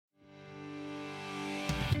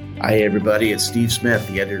Hi, everybody. It's Steve Smith,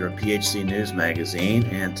 the editor of PHC News Magazine,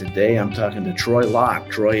 and today I'm talking to Troy Locke.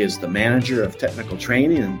 Troy is the manager of technical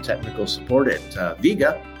training and technical support at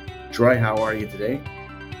Viga. Troy, how are you today?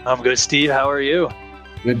 I'm good, Steve. How are you?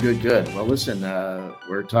 Good. Well, listen,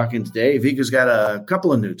 we're talking today. Viga's got a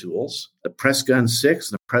couple of new tools, the Pressgun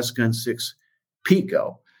 6 and the Pressgun 6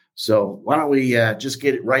 Pico. So why don't we just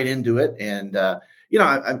get right into it? And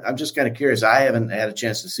I'm just kind of curious. I haven't had a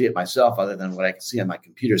chance to see it myself other than what I can see on my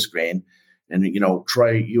computer screen. And,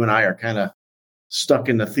 Troy, you and I are kind of stuck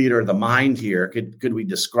in the theater of the mind here. Could we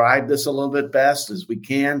describe this a little bit best as we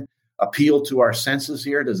can? Appeal to our senses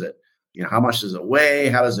here? Does it, how much does it weigh?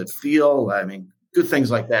 How does it feel? I mean, good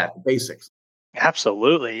things like that, the basics.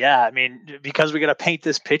 Absolutely. Yeah. I mean, because we got to paint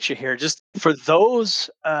this picture here, just for those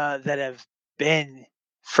that have been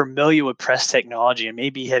familiar with press technology and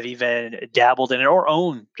maybe have even dabbled in it or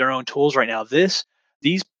own their own tools right now. These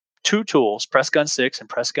two tools, Pressgun 6 and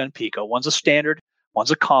Pressgun Pico, one's a standard,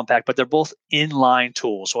 one's a compact, but they're both inline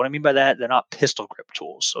tools. So what I mean by that, they're not pistol grip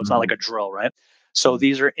tools. So it's not like a drill, right? So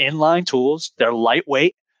these are inline tools. They're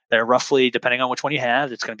lightweight. They're roughly, depending on which one you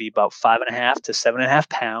have, it's going to be about 5.5 to 7.5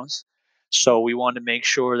 pounds. So we wanted to make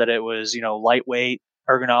sure that it was, lightweight,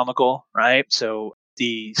 ergonomical, right? So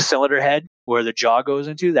the cylinder head where the jaw goes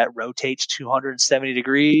into, that rotates 270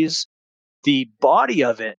 degrees. The body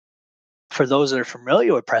of it, for those that are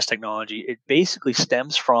familiar with press technology, it basically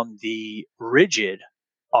stems from the rigid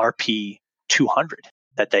RP 200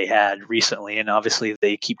 that they had recently. And obviously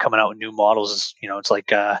they keep coming out with new models. It's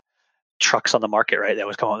like trucks on the market, right? That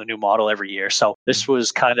was coming out with a new model every year. So this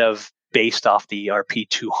was kind of based off the RP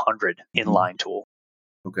 200 inline tool.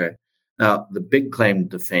 Okay. Now, the big claim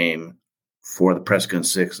to fame for the Pressgun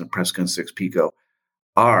 6 and Pressgun 6 Pico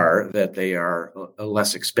are that they are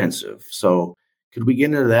less expensive. So could we get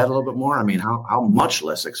into that a little bit more? I mean, how much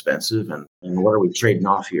less expensive and what are we trading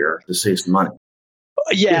off here to save some money?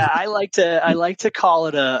 Yeah, I like to call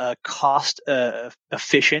it a cost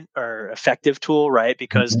efficient or effective tool, right?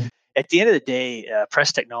 Because at the end of the day,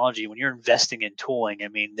 press technology, when you're investing in tooling, I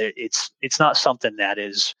mean, it's not something that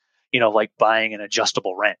is, like buying an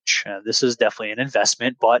adjustable wrench. This is definitely an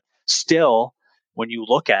investment, but still, when you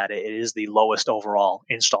look at it, it is the lowest overall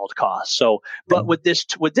installed cost. So, but with this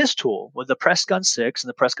tool, with the Pressgun 6 and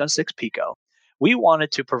the Pressgun 6 Pico, we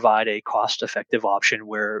wanted to provide a cost-effective option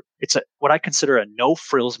where it's what I consider a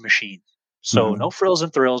no-frills machine. So no frills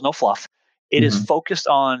and thrills, no fluff. It is focused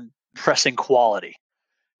on pressing quality.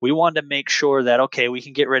 We wanted to make sure that, okay, we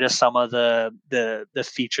can get rid of some of the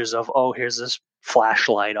features of, here's this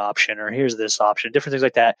flashlight option or here's this option, different things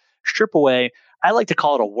like that. Strip away. I like to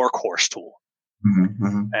call it a workhorse tool.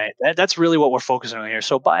 Right? That's really what we're focusing on here.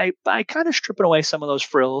 So by kind of stripping away some of those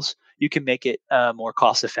frills, you can make it more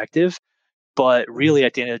cost-effective. But really,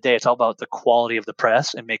 at the end of the day, it's all about the quality of the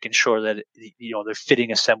press and making sure that the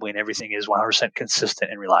fitting, assembly, and everything is 100% consistent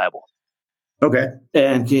and reliable. Okay.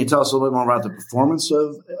 And can you tell us a little bit more about the performance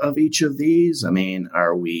of each of these? I mean,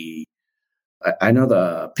 I know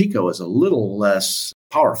the Pico is a little less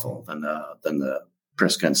powerful than the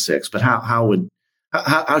Pressgun 6, but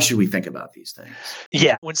how should we think about these things?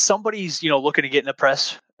 Yeah, when somebody's looking to get into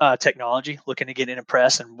press technology, looking to get into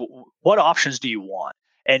press, and what options do you want?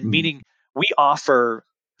 And meaning we offer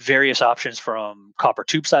various options from copper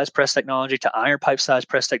tube size press technology to iron pipe size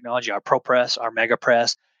press technology, our Pro Press, our Mega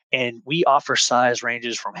Press, and we offer size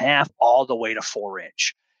ranges from half all the way to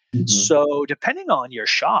 4-inch. So depending on your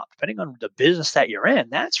shop, depending on the business that you're in,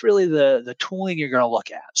 that's really the tooling you're going to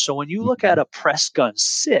look at. So when you look at a Pressgun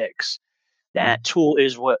 6, that tool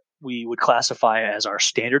is what we would classify as our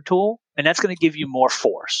standard tool, and that's going to give you more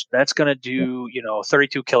force. That's going to do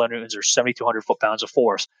 32 kilonewtons or 7,200 foot-pounds of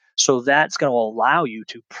force. So that's going to allow you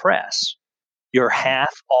to press your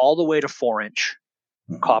half all the way to 4-inch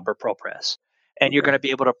copper Pro Press, and you're going to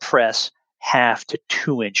be able to press half to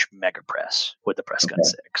 2-inch Mega Press with the Pressgun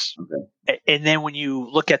 6. And then when you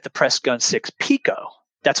look at the Pressgun 6 Pico,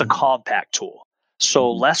 that's a compact tool.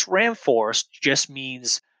 So less ram force just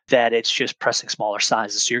means that it's just pressing smaller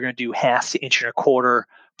sizes. So you're going to do half to 1.25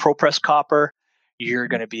 Pro Press copper. You're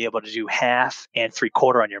going to be able to do half and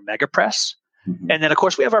 3/4 on your Mega Press. And then, of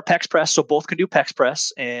course, we have our PEX press, so both can do PEX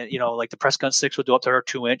press. And, like the Pressgun 6 will do up to our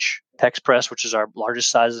 2-inch PEX press, which is our largest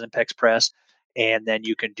sizes in PEX press. And then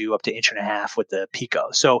you can do up to 1.5 with the Pico.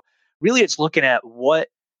 So really it's looking at what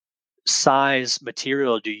size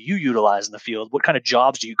material do you utilize in the field? What kind of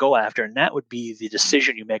jobs do you go after? And that would be the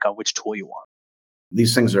decision you make on which tool you want.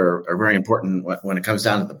 These things are very important when it comes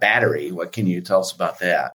down to the battery. What can you tell us about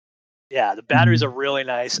that? Yeah, the batteries are really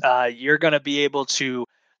nice. You're going to be able to,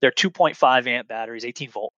 they're 2.5 amp batteries, 18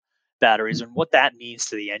 volt. batteries. And what that means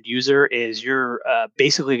to the end user is you're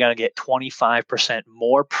basically going to get 25%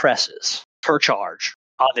 more presses per charge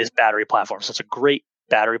on this battery platform. So it's a great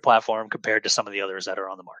battery platform compared to some of the others that are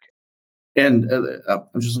on the market. And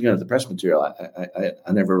I'm just looking at the press material.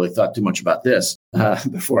 I never really thought too much about this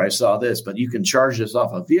before I saw this, but you can charge this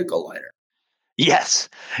off a vehicle lighter. Yes.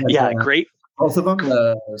 Yeah, great. Both of them,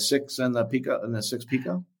 the 6 and the Pico and the 6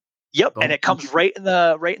 Pico? Yep, and it comes right in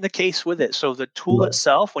the case with it. So the tool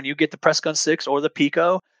itself, when you get the PressGun 6 or the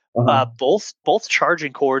Pico, both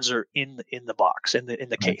charging cords are in the box, in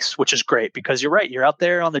the case, which is great because you're right. You're out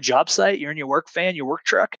there on the job site, you're in your work van, your work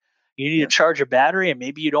truck. You need to charge a battery, and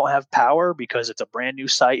maybe you don't have power because it's a brand new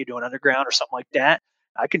site. You're doing underground or something like that.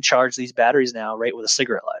 I can charge these batteries now right with a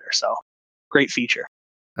cigarette lighter. So great feature.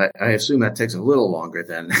 I assume that takes a little longer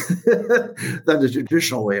than the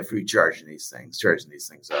traditional way of charging these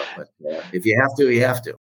things up. But if you have to, you have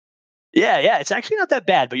to. Yeah, it's actually not that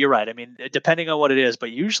bad, but you're right. I mean, depending on what it is,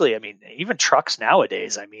 but usually, I mean, even trucks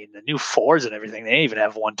nowadays, I mean, the new Fords and everything, they even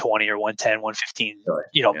have 120 or 110, 115,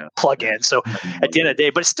 plug in. So at the end of the day,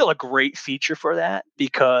 but it's still a great feature for that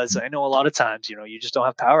because I know a lot of times, you just don't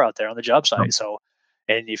have power out there on the job site. So,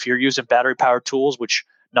 and if you're using battery powered tools, which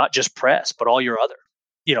not just press, but all your other,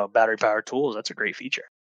 battery powered tools, that's a great feature.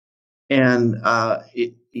 And,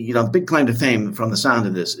 big claim to fame from the sound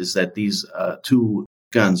of this is that these two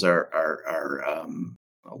guns are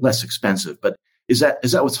less expensive, but is that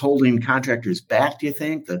what's holding contractors back? Do you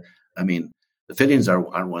think? The fittings are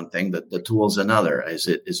one thing, the tools another. Is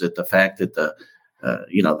it the fact that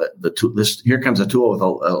the tool? Here comes a tool with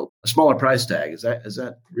a smaller price tag. Is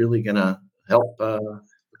that really going to help the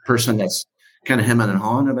person that's kind of hemming and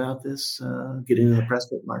hawing about this get into the press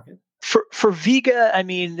kit market? For Viga, I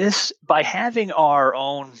mean, this by having our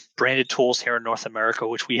own branded tools here in North America,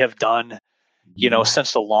 which we have done.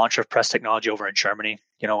 Since the launch of press technology over in Germany,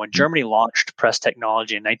 when Germany launched press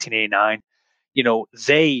technology in 1989,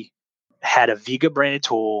 they had a Viga branded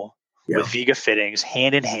tool with Viga fittings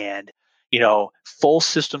hand in hand, full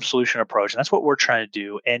system solution approach. And that's what we're trying to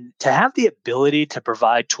do. And to have the ability to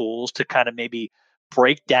provide tools to kind of maybe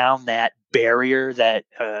break down that barrier that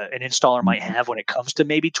an installer might have when it comes to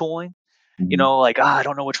maybe tooling, like, I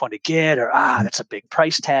don't know which one to get, or, that's a big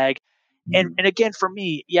price tag. And again, for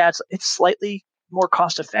me, it's slightly more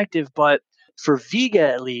cost effective, but for Viga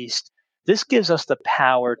at least, this gives us the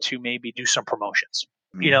power to maybe do some promotions,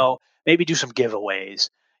 maybe do some giveaways.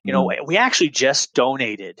 We actually just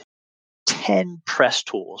donated 10 press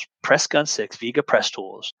tools, PressGun 6 Viga press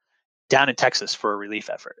tools down in Texas for a relief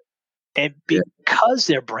effort. And because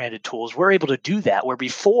they're branded tools, we're able to do that where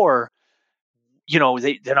before, they're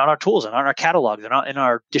not our tools, they're not in our catalog, they're not in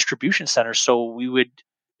our distribution center. So we would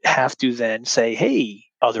have to then say, hey,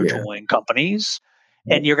 other tooling companies,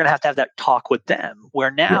 and you're going to have that talk with them, where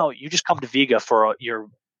now you just come to Viga for your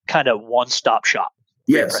kind of one-stop shop.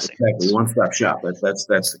 Yes, exactly. One-stop shop. That's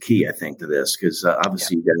the key, I think, to this, because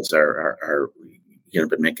obviously you guys are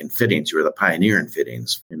been making fittings. You were the pioneer in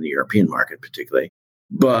fittings in the European market, particularly.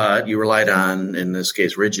 But you relied on, in this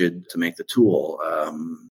case, Rigid to make the tool.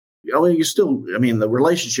 The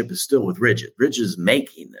relationship is still with Rigid. Rigid is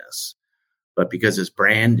making this. But because it's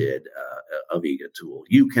branded a Viga tool,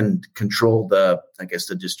 you can control the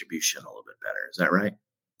distribution a little bit better. Is that right?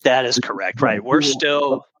 That is correct. Right. We're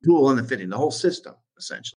still tool and the fitting, the whole system,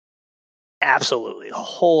 essentially. Absolutely. The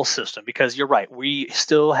whole system, because you're right. We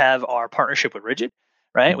still have our partnership with Rigid,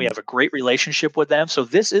 right? Mm-hmm. We have a great relationship with them. So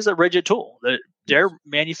this is a Rigid tool. They're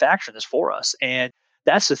manufacturing this for us. And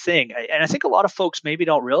that's the thing. And I think a lot of folks maybe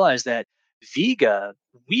don't realize that Viga,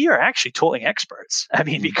 we are actually tooling experts. I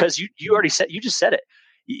mean, because you just said it.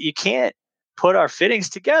 You can't put our fittings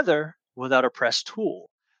together without a press tool.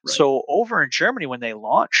 Right. So over in Germany, when they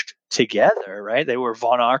launched together, right, they were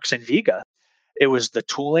Von Arx and Viga. It was the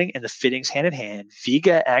tooling and the fittings hand in hand.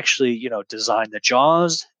 Viga actually, designed the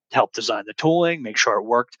jaws, helped design the tooling, make sure it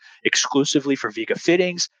worked exclusively for Viga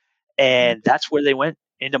fittings. And that's where they went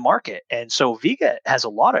into market. And so Viga has a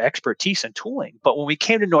lot of expertise in tooling. But when we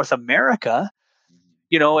came to North America,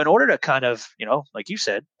 in order to kind of, like you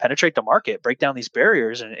said, penetrate the market, break down these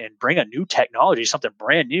barriers and bring a new technology, something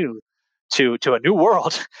brand new to a new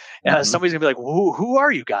world, somebody's going to be like, who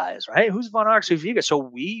are you guys, right? Who's Von Arx, who's Viga? So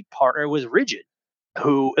we partner with Rigid,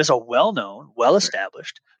 who is a well-known,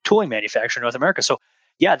 well-established tooling manufacturer in North America. So,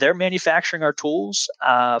 they're manufacturing our tools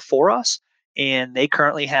for us. And they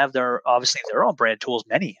currently have their own brand tools,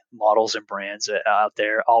 many models and brands out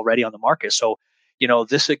there already on the market. So,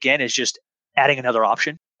 this again is just adding another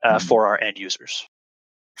option for our end users.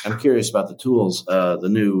 I'm curious about the tools, the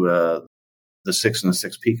new, the 6 and the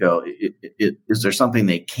 6 Pico. Is there something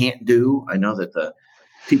they can't do? I know that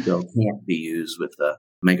Pico can't be used with the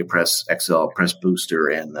MegaPress XL press booster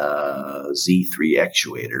and the Z3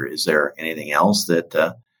 actuator. Is there anything else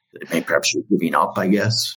that may perhaps you're giving up, I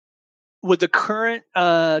guess? With the current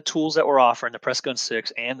tools that we're offering, the PressGun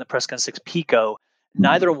 6 and the PressGun 6 Pico,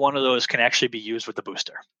 neither one of those can actually be used with the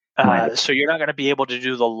booster. Right. So you're not going to be able to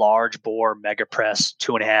do the large bore MegaPress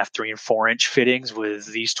 2.5, 3, and 4-inch fittings with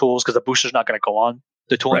these tools because the booster's not going to go on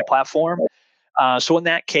the tooling platform. So in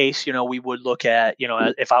that case, we would look at,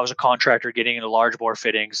 if I was a contractor getting into large bore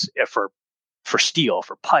fittings for steel,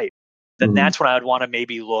 for pipe, then that's when I would want to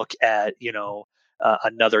maybe look at,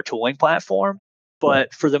 another tooling platform.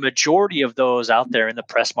 But for the majority of those out there in the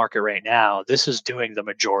press market right now, this is doing the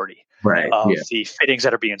majority of the fittings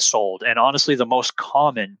that are being sold. And honestly, the most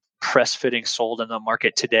common press fitting sold in the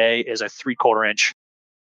market today is a 3/4 inch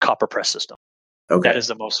copper press system. Okay. That is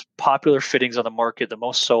the most popular fittings on the market, the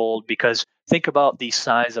most sold, because think about the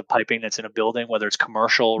size of piping that's in a building, whether it's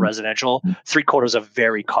commercial, residential. 3/4 is a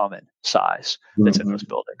very common size that's in those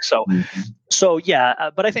buildings. So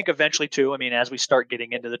yeah, but I think eventually too, as we start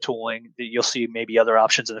getting into the tooling, you'll see maybe other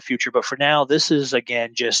options in the future. But for now, this is,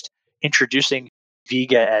 again, just introducing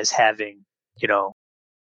Viega as having,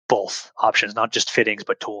 both options, not just fittings,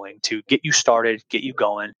 but tooling to get you started, get you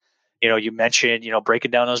going. You mentioned,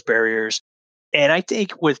 breaking down those barriers. And I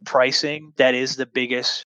think with pricing, that is the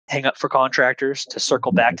biggest hang up for contractors, to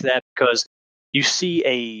circle back to that, because you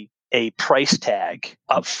see a price tag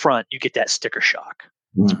up front, you get that sticker shock.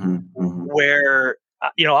 Where,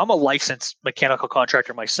 I'm a licensed mechanical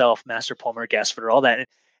contractor myself, master plumber, gas fitter, all that.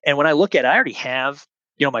 And when I look at it, I already have,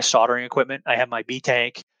 my soldering equipment. I have my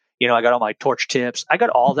B-tank. I got all my torch tips. I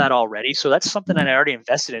got all that already. So that's something that I already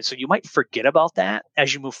invested in. So you might forget about that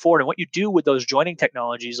as you move forward. And what you do with those joining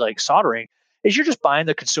technologies like soldering is you're just buying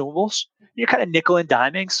the consumables. You're kind of nickel and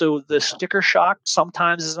diming. So the sticker shock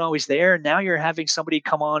sometimes isn't always there. And now you're having somebody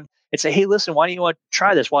come on and say, hey, listen, why do you want to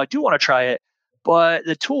try this? Well, I do want to try it, but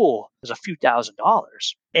the tool is a few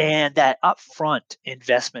 $1,000s. And that upfront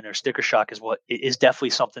investment or sticker shock is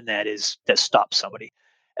definitely something that stops somebody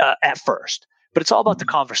at first. But it's all about the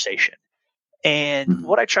conversation. And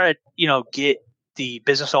what I try to, get the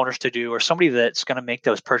business owners to do, or somebody that's going to make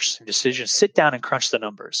those purchasing decisions, sit down and crunch the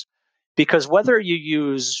numbers. Because whether you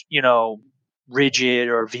use, Rigid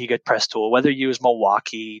or Viega press tool, whether you use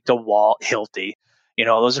Milwaukee, DeWalt, Hilti,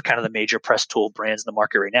 those are kind of the major press tool brands in the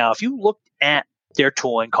market right now. If you look at their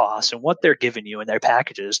tooling costs and what they're giving you in their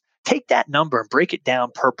packages, take that number and break it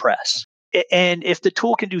down per press. And if the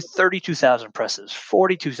tool can do 32,000 presses,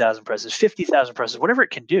 42,000 presses, 50,000 presses, whatever it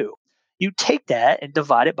can do, you take that and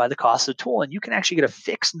divide it by the cost of the tool, and you can actually get a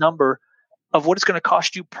fixed number of what it's going to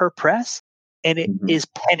cost you per press. And it is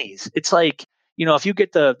pennies. It's like, if you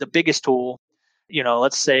get the biggest tool,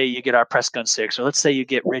 let's say you get our PressGun 6, or let's say you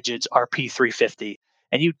get Rigid's RP350,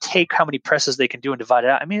 and you take how many presses they can do and divide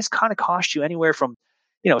it out. It's kind of cost you anywhere from,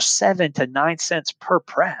 7 to 9 cents per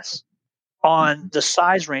press on the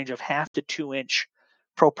size range of 1/2 to 2-inch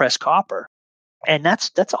ProPress copper. And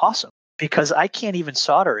that's awesome, because I can't even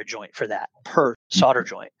solder a joint for that per solder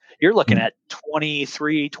joint. You're looking at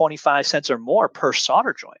 23, 25 cents or more per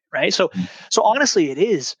solder joint, right? So honestly, it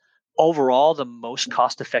is overall the most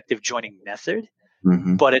cost-effective joining method,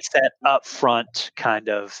 but it's that upfront kind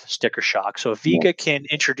of sticker shock. So if Viega can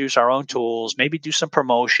introduce our own tools, maybe do some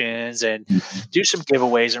promotions and do some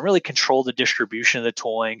giveaways and really control the distribution of the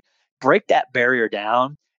tooling, break that barrier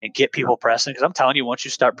down and get people pressing. Because I'm telling you, once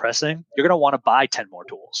you start pressing, you're going to want to buy 10 more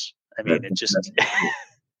tools. It just...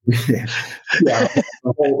 the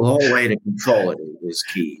whole way to control it is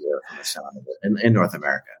key from the sound of it in North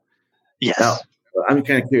America. Yes. Now, I'm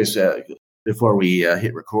kind of curious, before we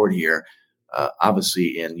hit record here,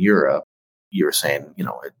 obviously in Europe, you were saying,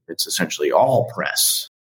 it's essentially all press.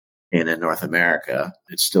 And in North America,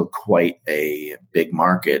 it's still quite a big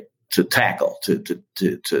market to tackle, to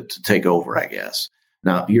take over, I guess.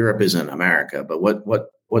 Now, Europe isn't America, but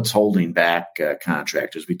what's holding back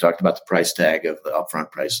contractors? We talked about the price tag of the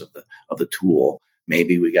upfront price of the tool.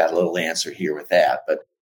 Maybe we got a little answer here with that, but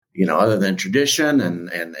other than tradition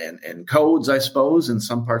and codes, I suppose, in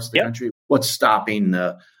some parts of the country, what's stopping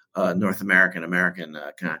North American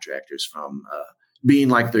contractors from being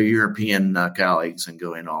like their European colleagues and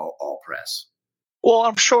going all press? Well,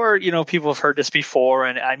 I'm sure, people have heard this before,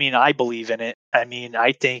 and I believe in it.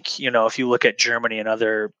 I think, if you look at Germany and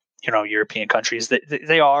other, European countries, that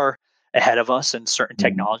they are ahead of us in certain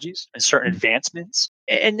technologies and certain advancements.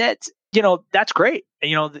 And that's great.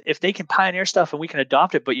 If they can pioneer stuff and we can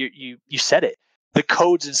adopt it, but you said it, the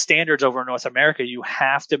codes and standards over in North America, you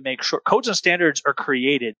have to make sure codes and standards are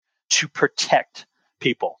created to protect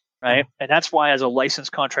people. right? And that's why, as a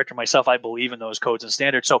licensed contractor myself, I believe in those codes and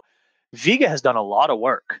standards. So Viga has done a lot of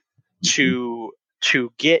work to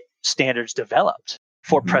get standards developed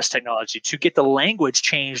for press technology, to get the language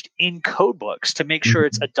changed in code books, to make sure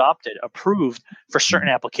it's adopted, approved for certain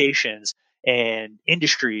applications and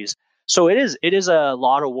industries. So it is a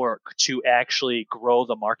lot of work to actually grow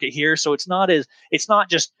the market here. So it's not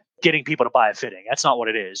just getting people to buy a fitting. That's not what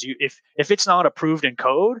it is. If it's not approved in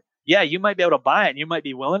code, yeah, you might be able to buy it and you might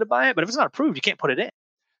be willing to buy it, but if it's not approved, you can't put it in.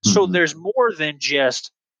 So there's more than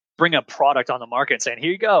just bring a product on the market and saying,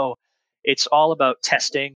 here you go. It's all about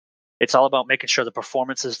testing. It's all about making sure the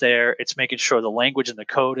performance is there. It's making sure the language and the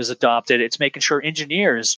code is adopted. It's making sure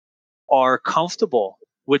engineers are comfortable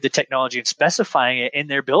with the technology and specifying it in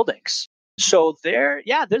their buildings. So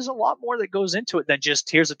there's a lot more that goes into it than just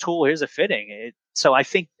here's a tool, here's a fitting. So I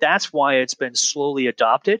think that's why it's been slowly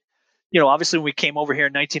adopted. Obviously when we came over here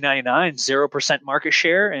in 1999, 0% market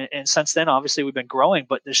share. And since then, obviously we've been growing,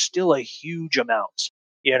 but there's still a huge amount.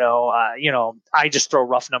 I just throw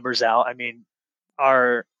rough numbers out. I mean,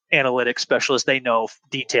 our analytics specialists, they know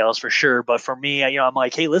details for sure. But for me, I'm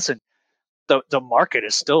like, hey, listen, the market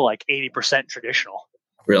is still like 80% traditional.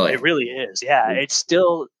 Really? It really is. Yeah. It's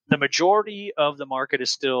still, the majority of the market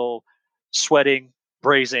is still sweating,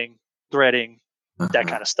 brazing, threading, that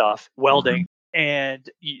kind of stuff, welding. And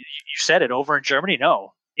you said it, over in Germany,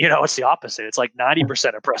 no. It's the opposite. It's like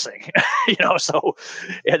 90% are pressing. So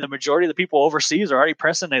the majority of the people overseas are already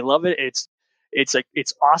pressing. They love it. It's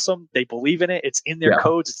awesome. They believe in it. It's in their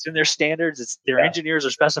codes. It's in their standards. It's their engineers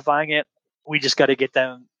are specifying it. We just got to get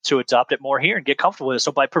them to adopt it more here and get comfortable with it.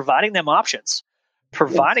 So by providing them options,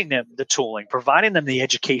 providing them the tooling, providing them the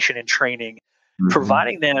education and training,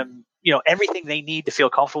 providing them, everything they need to feel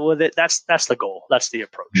comfortable with it. That's the goal. That's the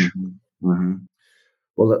approach.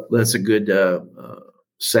 Well, that's a good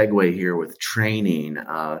segue here with training,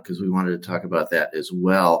 because we wanted to talk about that as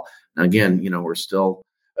well. Now, again, we're still,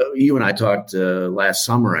 you and I talked last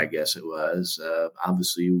summer, I guess it was.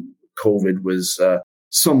 Obviously, COVID was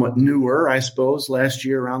somewhat newer, I suppose. Last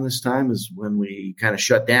year around this time is when we kind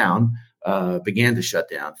of began to shut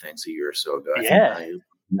down things a year or so ago.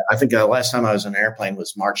 I think last time I was on an airplane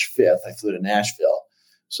was March 5th. I flew to Nashville.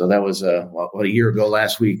 So that was a year ago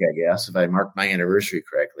last week, I guess, if I marked my anniversary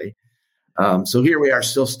correctly. So here we are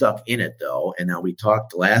still stuck in it, though. And now we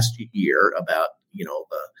talked last year about,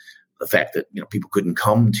 the fact that, people couldn't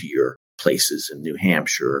come to your places in New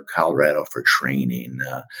Hampshire or Colorado for training,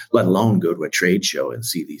 let alone go to a trade show and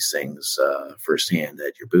see these things firsthand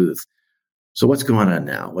at your booth. So what's going on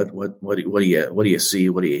now? What do you see?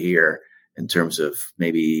 What do you hear in terms of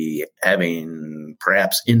maybe having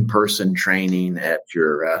perhaps in-person training at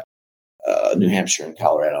your New Hampshire and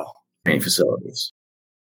Colorado training facilities?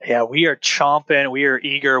 Yeah, we are chomping. We are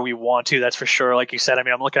eager. We want to, that's for sure. Like you said,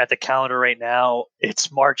 I'm looking at the calendar right now.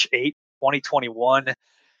 It's March 8th, 2021.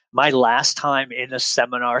 My last time in the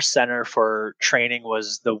seminar center for training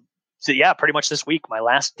was pretty much this week. My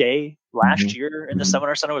last day last year in the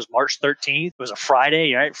seminar center was March 13th. It was a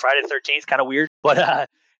Friday, right? Friday the 13th, kind of weird. But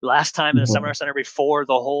last time in the seminar center before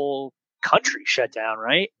the whole country shut down,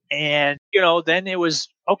 right? And, then it was,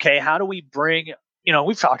 okay, how do we bring,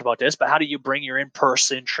 we've talked about this, but how do you bring your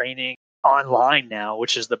in-person training online now,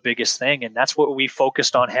 which is the biggest thing? And that's what we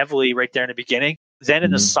focused on heavily right there in the beginning. Then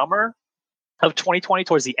in the summer of 2020,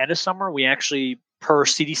 towards the end of summer, we actually, per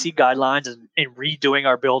CDC guidelines and redoing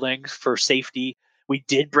our buildings for safety, we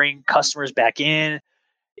did bring customers back in,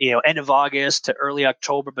 end of August to early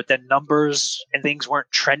October, but then numbers and things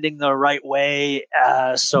weren't trending the right way.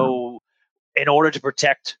 So in order to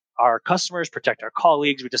protect our customers, protect our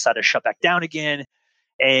colleagues, we decided to shut back down again.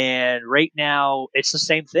 And right now it's the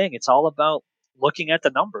same thing. It's all about looking at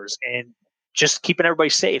the numbers and just keeping everybody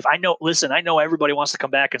safe. I know everybody wants to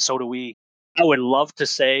come back, and so do we. I would love to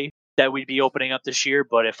say that we'd be opening up this year,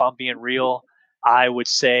 but if I'm being real, I would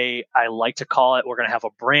say I like to call it, we're going to have a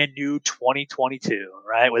brand new 2022,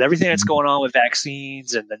 right? With everything that's going on with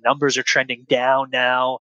vaccines and the numbers are trending down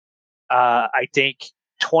now. I think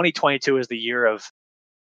 2022 is the year of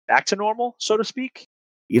back to normal, so to speak.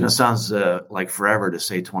 Sounds like forever to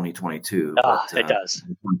say 2022. But, it does.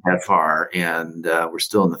 That far, and we're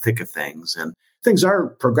still in the thick of things, and things are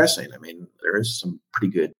progressing. There is some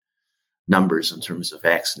pretty good numbers in terms of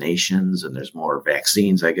vaccinations, and there's more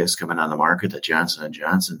vaccines, I guess, coming on the market. The Johnson &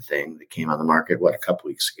 Johnson thing that came on the market, a couple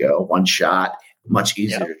weeks ago, one shot, much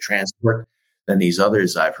easier to transport than these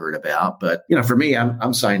others I've heard about. But, for me,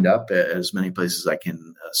 I'm signed up at as many places I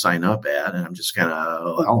can sign up at, and I'm just kind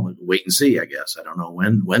of wait and see, I guess. I don't know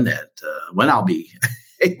when I'll be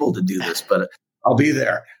able to do this, but I'll be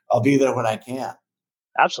there. I'll be there when I can.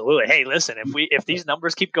 Absolutely. Hey, listen, if these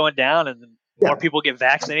numbers keep going down and more people get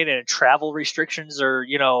vaccinated and travel restrictions are,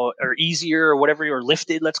 are easier or whatever, or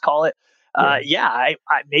lifted, let's call it. I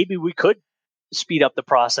maybe we could speed up the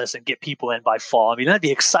process and get people in by fall. I mean, that'd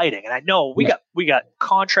be exciting. And I know we got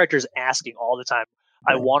contractors asking all the time.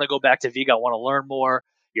 I want to go back to Viga. I want to learn more.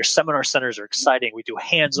 Your seminar centers are exciting. We do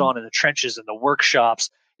hands-on in the trenches and the workshops,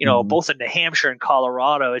 both in New Hampshire and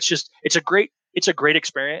Colorado. It's a great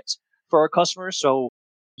experience for our customers. So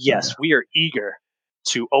yes, we are eager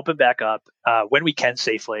to open back up when we can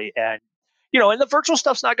safely. And and the virtual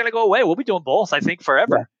stuff's not going to go away. We'll be doing both, I think,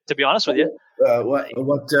 forever, to be honest with you.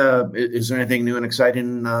 Is there anything new and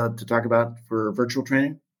exciting to talk about for virtual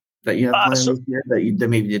training that you have planned this year that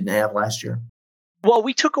maybe didn't have last year? Well,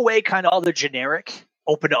 we took away kind of all the generic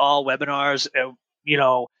open to all webinars,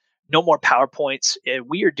 no more PowerPoints.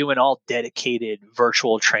 We are doing all dedicated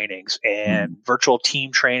virtual trainings and virtual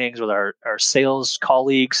team trainings with our sales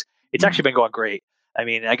colleagues. It's actually been going great. I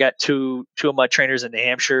mean, I got two of my trainers in New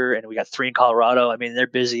Hampshire and we got 3 in Colorado. I mean, they're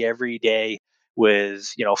busy every day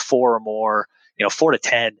with, 4 or more, 4 to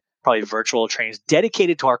 10 probably virtual trainings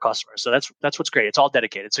dedicated to our customers. So that's what's great. It's all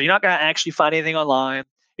dedicated. So you're not going to actually find anything online.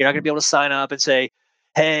 You're not going to be able to sign up and say,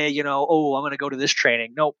 hey, I'm going to go to this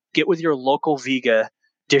training. No, get with your local Viga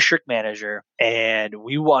district manager, and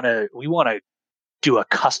we want to do a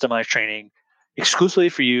customized training exclusively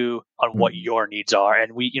for you on what your needs are.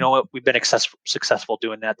 And we've been successful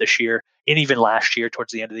doing that this year and even last year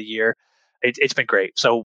towards the end of the year. It's been great.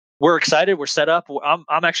 So we're excited. We're set up. I'm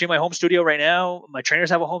actually in my home studio right now. My trainers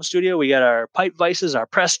have a home studio. We got our pipe vices, our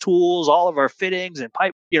press tools, all of our fittings and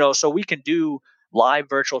pipe, so we can do live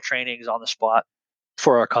virtual trainings on the spot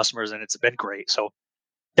for our customers. And it's been great. So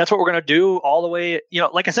that's what we're going to do all the way.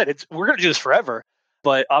 Like I said, we're going to do this forever.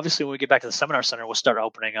 But obviously, when we get back to the seminar center, we'll start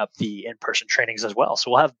opening up the in-person trainings as well. So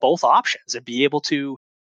we'll have both options and be able to,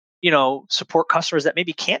 support customers that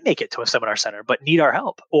maybe can't make it to a seminar center but need our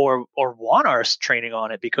help or want our training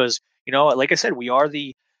on it because, like I said, we are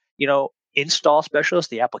the, install specialist,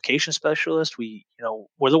 the application specialist. We're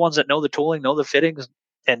the ones that know the tooling, know the fittings,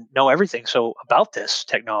 and know everything about this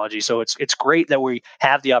technology. So it's great that we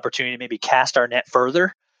have the opportunity to maybe cast our net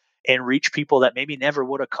further and reach people that maybe never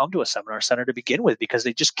would have come to a seminar center to begin with because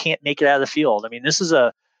they just can't make it out of the field. I mean, this is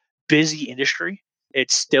a busy industry.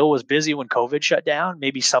 It still was busy when COVID shut down.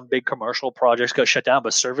 Maybe some big commercial projects got shut down,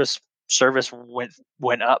 but service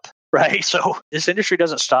went up, right? So this industry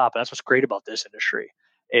doesn't stop. And that's what's great about this industry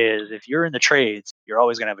is if you're in the trades, you're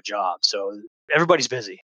always going to have a job. So everybody's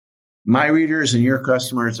busy. My readers and your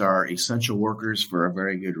customers are essential workers for a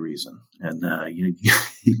very good reason. And you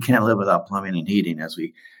can't live without plumbing and heating as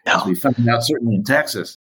we found out, certainly in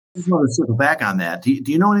Texas. I just want to circle back on that. Do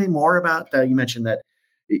you know any more about, you mentioned that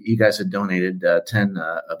you guys had donated 10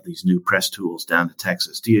 of these new press tools down to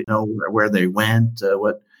Texas. Do you know where they went?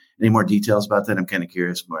 Any more details about that? I'm kind of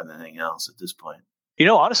curious more than anything else at this point.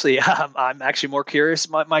 Honestly, I'm actually more curious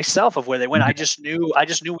myself of where they went. I just knew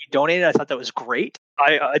we donated. I thought that was great.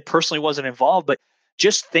 I personally wasn't involved, but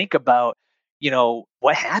just think about,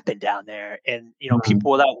 what happened down there and,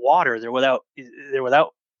 people without water, they're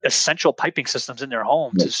without essential piping systems in their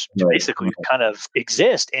home to basically kind of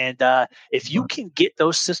exist. And if you can get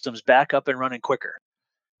those systems back up and running quicker,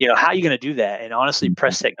 how are you going to do that? And honestly,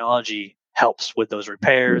 Press Technology helps with those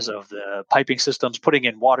repairs of the piping systems, putting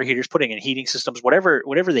in water heaters, putting in heating systems, whatever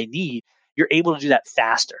they need, you're able to do that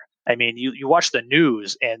faster. I mean, you watch the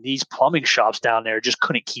news and these plumbing shops down there just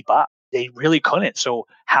couldn't keep up. They really couldn't. So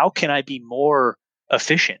how can I be more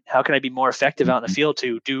efficient? How can I be more effective out in the field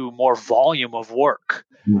to do more volume of work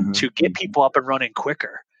to get people up and running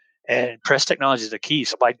quicker? And Press Technology is the key.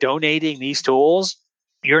 So by donating these tools,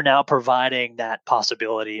 you're now providing that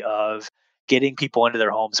possibility of getting people into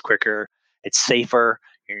their homes quicker. It's safer,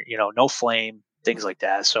 no flame, things like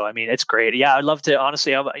that. So, I mean, it's great. Yeah, I'd love to,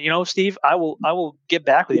 honestly, Steve, I will get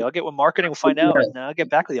back with you. I'll get with marketing, we'll find out, and I'll get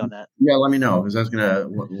back with you on that. Yeah, let me know, because I was going to,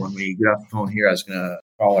 when we get off the phone here, I was going to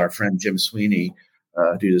call our friend Jim Sweeney,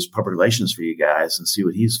 do this public relations for you guys and see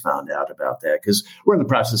what he's found out about that, because we're in the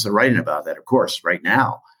process of writing about that, of course, right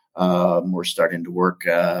now. We're starting to work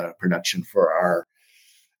production for our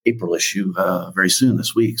April issue very soon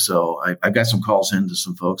this week. So I've got some calls in to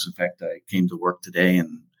some folks. In fact, I came to work today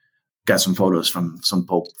and got some photos from some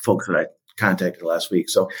folks that I contacted last week.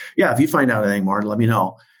 So yeah, if you find out anything more, let me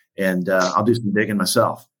know, and I'll do some digging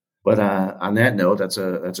myself. But on that note, that's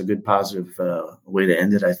a good positive way to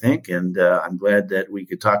end it, I think. And I'm glad that we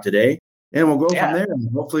could talk today, and we'll go from there. And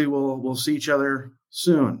hopefully we'll see each other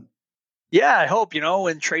soon. Yeah, I hope,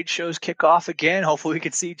 when trade shows kick off again, hopefully we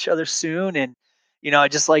can see each other soon. And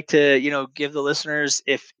I'd just like to, give the listeners,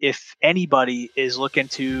 if anybody is looking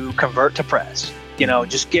to convert to press,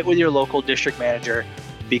 just get with your local district manager,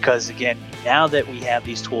 because again, now that we have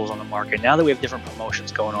these tools on the market, now that we have different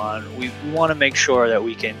promotions going on, we want to make sure that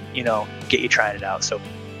we can, get you trying it out. So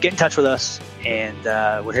get in touch with us, and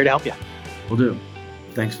we're here to help you. Will do.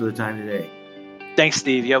 Thanks for the time today. Thanks,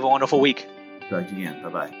 Steve. You have a wonderful week. Talk to you again.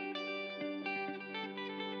 Bye-bye.